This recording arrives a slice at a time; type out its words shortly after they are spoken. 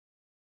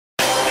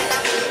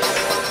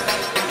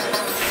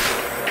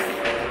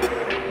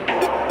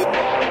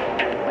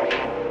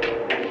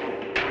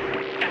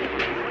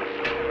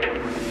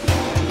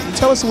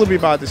tell us a little bit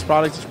about this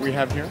product that we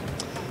have here?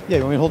 Yeah,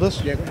 you want me to hold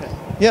this? Yeah, go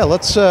ahead. Yeah,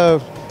 let's,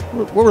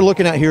 what we're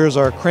looking at here is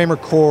our Kramer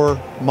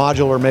Core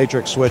Modular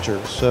Matrix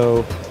Switchers.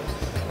 So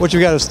what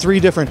you've got is 3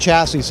 different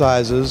chassis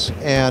sizes,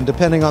 and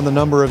depending on the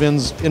number of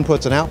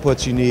inputs and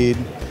outputs you need,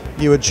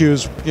 you would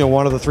choose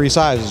one of the 3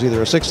 sizes, either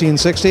a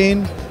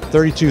 1616,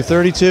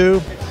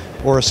 3232,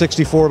 or a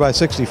 64 by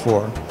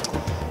 64.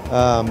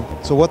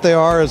 So what they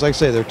are, as I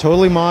say, they're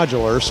totally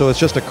modular, so it's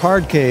just a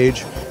card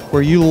cage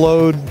where you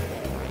load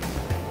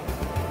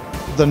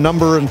the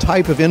number and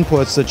type of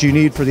inputs that you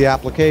need for the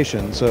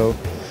application. So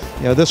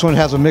this one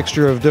has a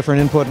mixture of different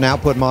input and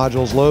output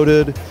modules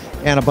loaded,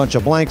 and a bunch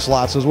of blank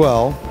slots as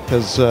well,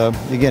 because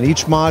again,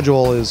 each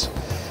module is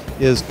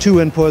 2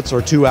 inputs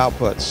or 2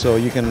 outputs. So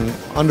you can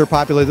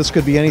underpopulate. This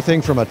could be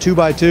anything from a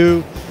 2x2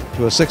 to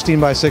a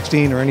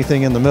 16x16 or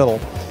anything in the middle.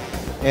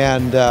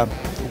 And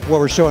what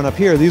we're showing up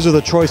here, these are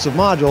the choice of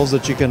modules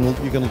that you can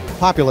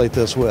populate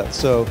this with.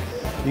 So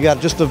you got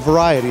just a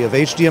variety of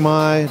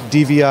HDMI,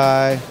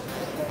 DVI,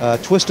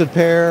 twisted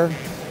pair,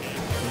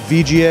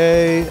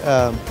 VGA.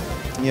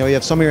 You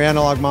have some of your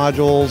analog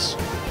modules,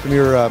 some of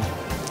your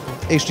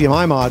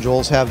HDMI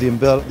modules have the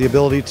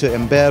ability to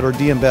embed or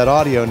de-embed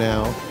audio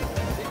now.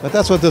 But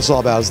that's what this is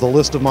all about, is the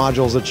list of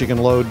modules that you can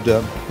load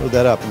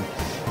that up.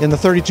 In the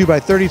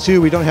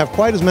 32x32, we don't have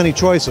quite as many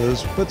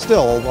choices, but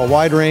still a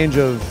wide range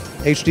of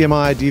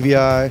HDMI,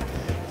 DVI,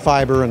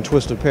 fiber, and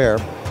twisted pair.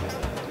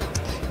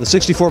 The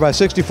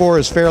 64x64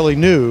 is fairly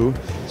new,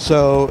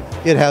 so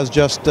it has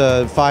just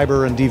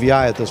fiber and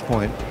DVI at this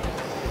point.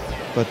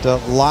 But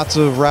lots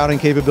of routing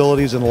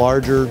capabilities in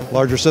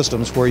larger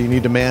systems where you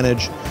need to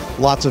manage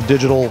lots of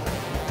digital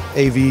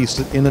AV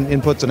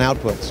inputs and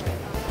outputs.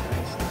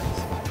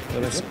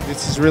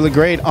 This is really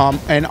great.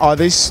 And are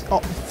these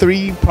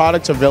 3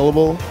 products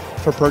available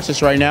for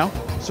purchase right now?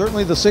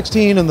 Certainly the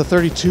 16 and the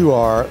 32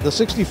 are. The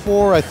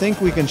 64, I think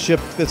we can ship.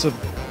 It's a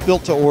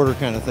built-to-order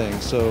kind of thing.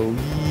 So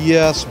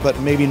yes, but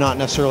maybe not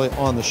necessarily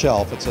on the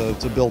shelf. It's a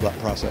build-up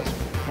process.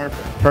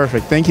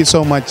 Perfect. Thank you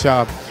so much,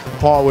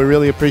 Paul. We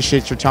really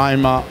appreciate your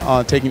time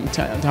taking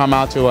time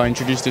out to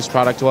introduce this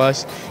product to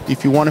us.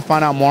 If you want to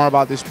find out more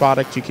about this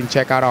product, you can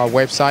check out our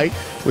website,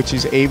 which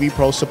is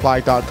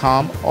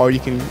AVProSupply.com, or you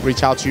can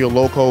reach out to your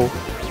local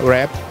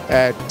rep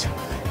at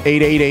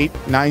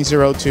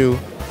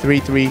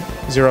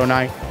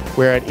 888-902-3309.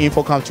 We're at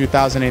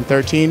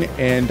InfoComm13,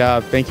 and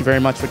thank you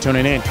very much for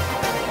tuning in.